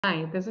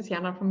Hi, this is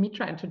Jana from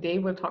Mitra, and today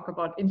we'll talk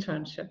about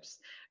internships.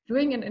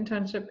 Doing an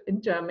internship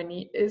in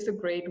Germany is a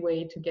great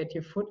way to get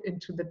your foot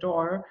into the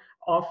door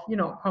of,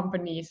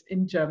 companies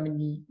in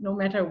Germany. No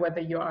matter whether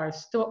you are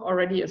still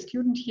already a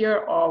student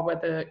here or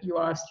whether you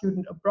are a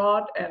student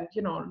abroad and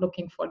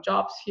looking for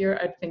jobs here,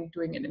 I think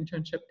doing an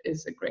internship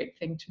is a great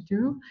thing to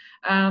do.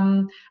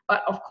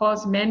 But of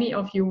course, many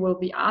of you will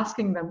be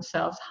asking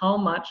themselves, how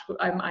much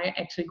am I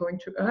actually going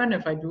to earn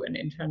if I do an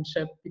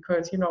internship?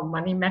 Because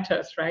money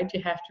matters, right?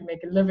 You have to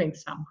make a living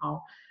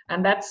somehow,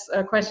 and that's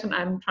a question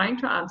I'm trying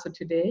to answer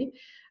today.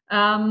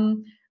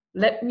 Um,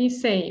 Let me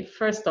say,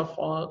 first of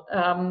all,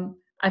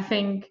 I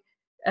think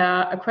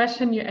a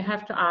question you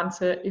have to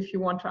answer if you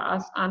want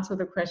to answer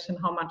the question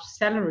how much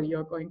salary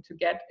you're going to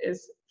get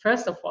is,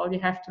 first of all, you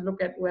have to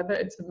look at whether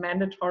it's a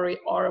mandatory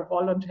or a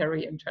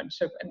voluntary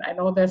internship. And I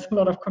know there's a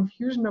lot of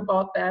confusion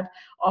about that.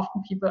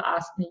 Often people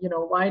ask me,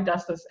 why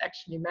does this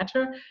actually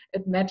matter?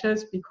 It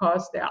matters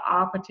because there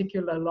are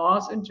particular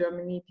laws in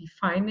Germany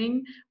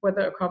defining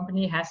whether a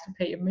company has to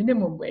pay a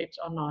minimum wage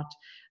or not.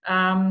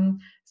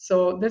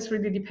 So this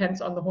really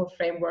depends on the whole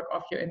framework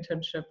of your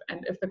internship.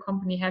 And if the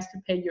company has to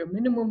pay you a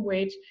minimum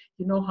wage,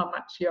 you know how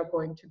much you're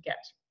going to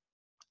get.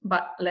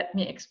 But let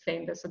me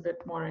explain this a bit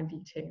more in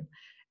detail.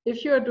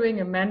 If you are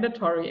doing a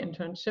mandatory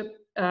internship,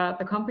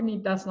 the company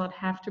does not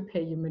have to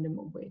pay you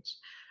minimum wage.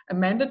 A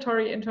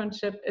mandatory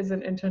internship is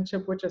an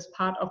internship which is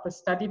part of the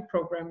study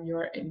program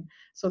you're in.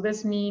 So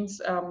this means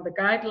the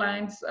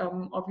guidelines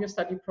of your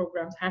study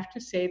programs have to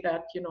say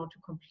that, to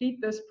complete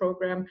this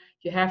program,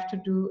 you have to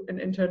do an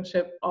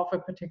internship of a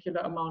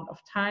particular amount of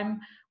time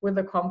with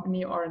a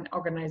company or an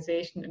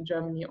organization in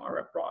Germany or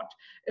abroad.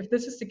 If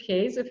this is the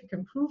case, if you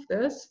can prove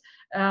this,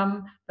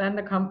 then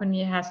the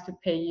company has to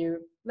pay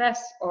you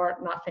less or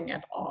nothing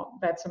at all.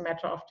 That's a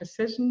matter of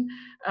decision.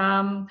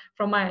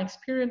 From my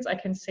experience, I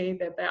can say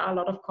that there are a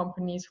lot of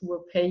companies who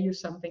will pay you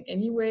something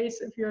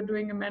anyways if you're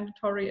doing a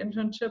mandatory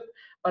internship,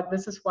 but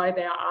this is why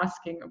they are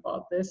asking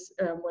about this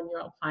when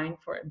you're applying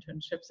for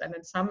internships. And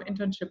in some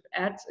internship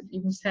ads, it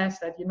even says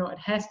that it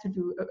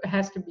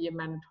has to be a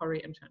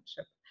mandatory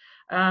internship.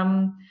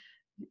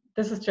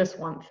 This is just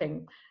one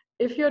thing.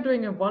 If you're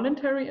doing a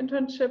voluntary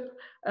internship,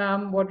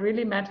 what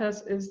really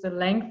matters is the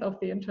length of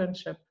the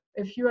internship.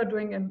 If you are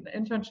doing an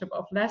internship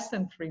of less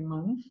than 3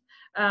 months,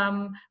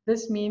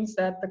 this means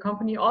that the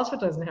company also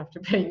doesn't have to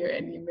pay you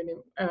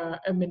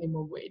a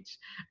minimum wage.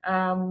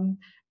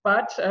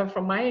 But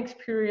from my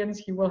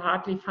experience, you will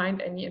hardly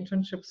find any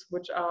internships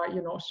which are,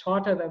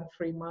 shorter than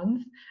 3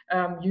 months.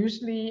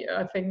 Usually,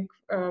 I think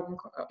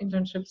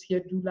internships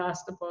here do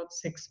last about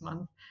 6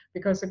 months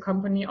because the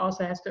company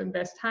also has to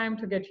invest time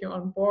to get you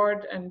on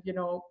board, and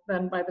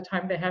then by the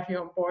time they have you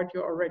on board,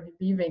 you're already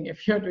leaving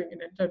if you're doing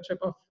an internship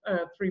of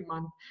 3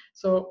 months.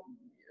 So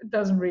it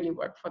doesn't really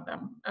work for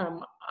them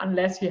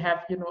unless you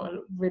have a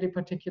really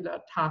particular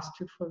task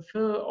to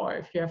fulfill, or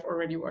if you have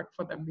already worked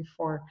for them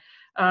before.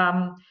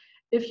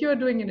 If you're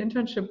doing an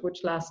internship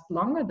which lasts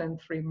longer than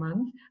 3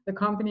 months, the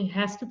company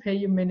has to pay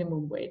you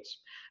minimum wage.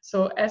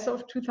 So as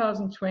of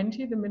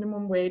 2020, the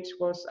minimum wage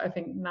was, I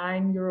think,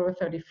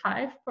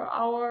 €9.35 per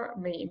hour,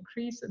 may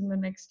increase in the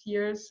next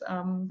years.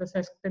 This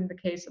has been the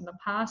case in the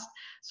past.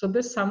 So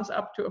this sums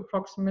up to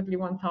approximately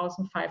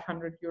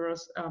 €1,500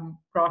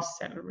 gross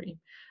salary.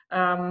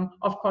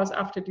 Of course,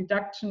 after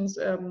deductions,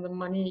 the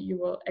money you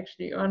will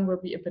actually earn will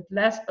be a bit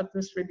less, but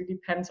this really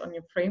depends on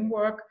your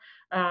framework.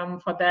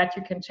 For that,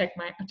 you can check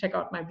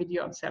out my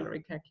video on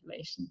salary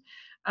calculation.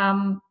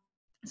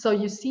 So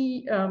you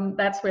see,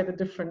 that's where the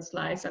difference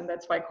lies, and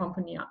that's why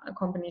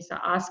companies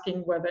are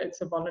asking whether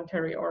it's a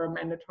voluntary or a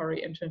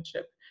mandatory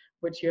internship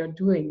which you're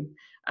doing.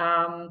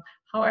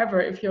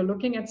 However, if you're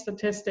looking at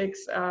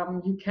statistics,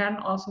 you can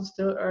also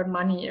still earn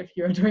money if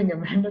you're doing a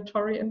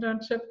mandatory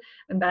internship.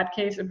 In that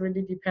case, it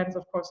really depends,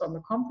 of course, on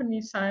the company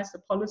size, the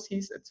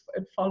policies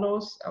it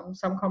follows.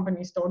 Some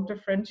companies don't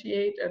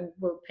differentiate and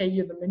will pay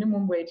you the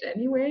minimum wage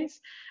anyways.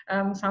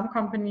 Some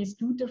companies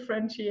do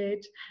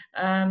differentiate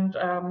and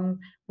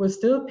will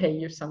still pay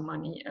you some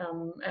money.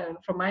 And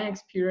from my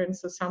experience,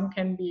 the sum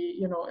can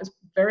be, is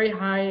very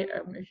high.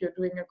 If you're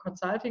doing a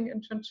consulting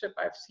internship,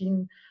 I've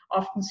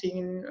often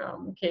seen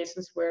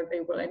cases where they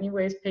will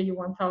anyways pay you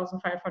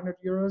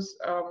 €1,500.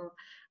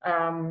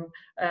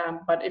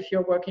 But if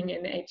you're working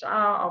in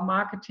HR or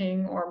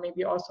marketing, or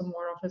maybe also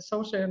more of a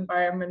social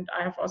environment,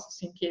 I have also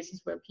seen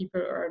cases where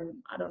people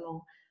earn, I don't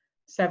know,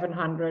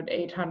 €700,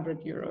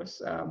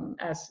 €800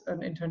 as an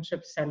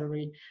internship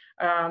salary.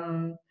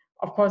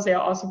 Of course, there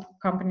are also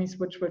companies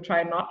which will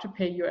try not to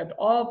pay you at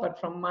all, but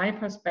from my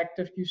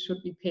perspective, you should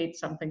be paid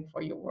something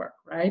for your work,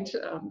 right?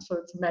 So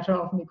it's a matter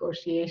of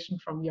negotiation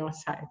from your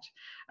side.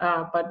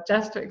 But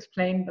just to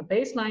explain the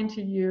baseline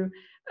to you,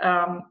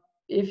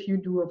 if you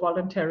do a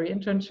voluntary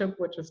internship,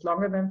 which is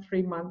longer than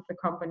 3 months, the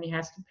company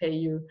has to pay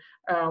you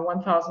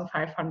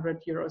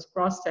 1,500 euros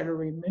gross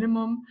salary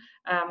minimum.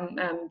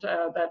 And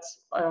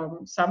that's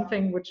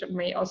something which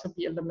may also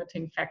be a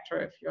limiting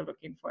factor if you're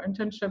looking for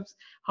internships.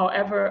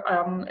 However,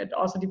 it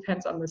also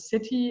depends on the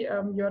city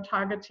you're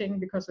targeting,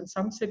 because in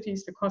some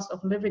cities the cost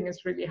of living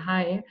is really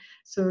high,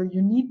 so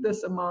you need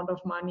this amount of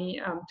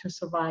money to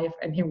survive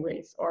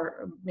anyways,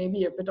 or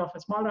maybe a bit of a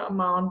smaller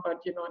amount. But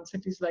you know, in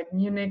cities like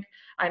Munich,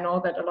 I know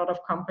that a lot of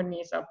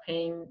companies are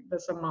paying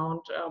this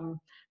amount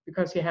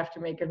because you have to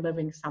make a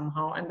living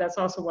somehow. And that's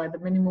also why the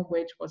minimum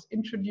wage was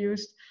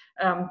introduced,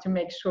 to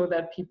make sure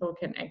that people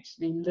can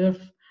actually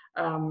live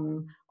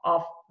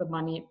off the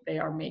money they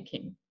are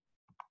making.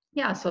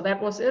 Yeah, so that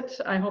was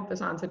it. I hope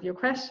this answered your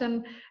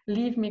question.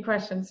 Leave me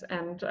questions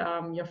and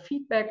your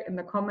feedback in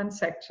the comment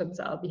sections.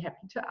 I'll be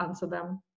happy to answer them.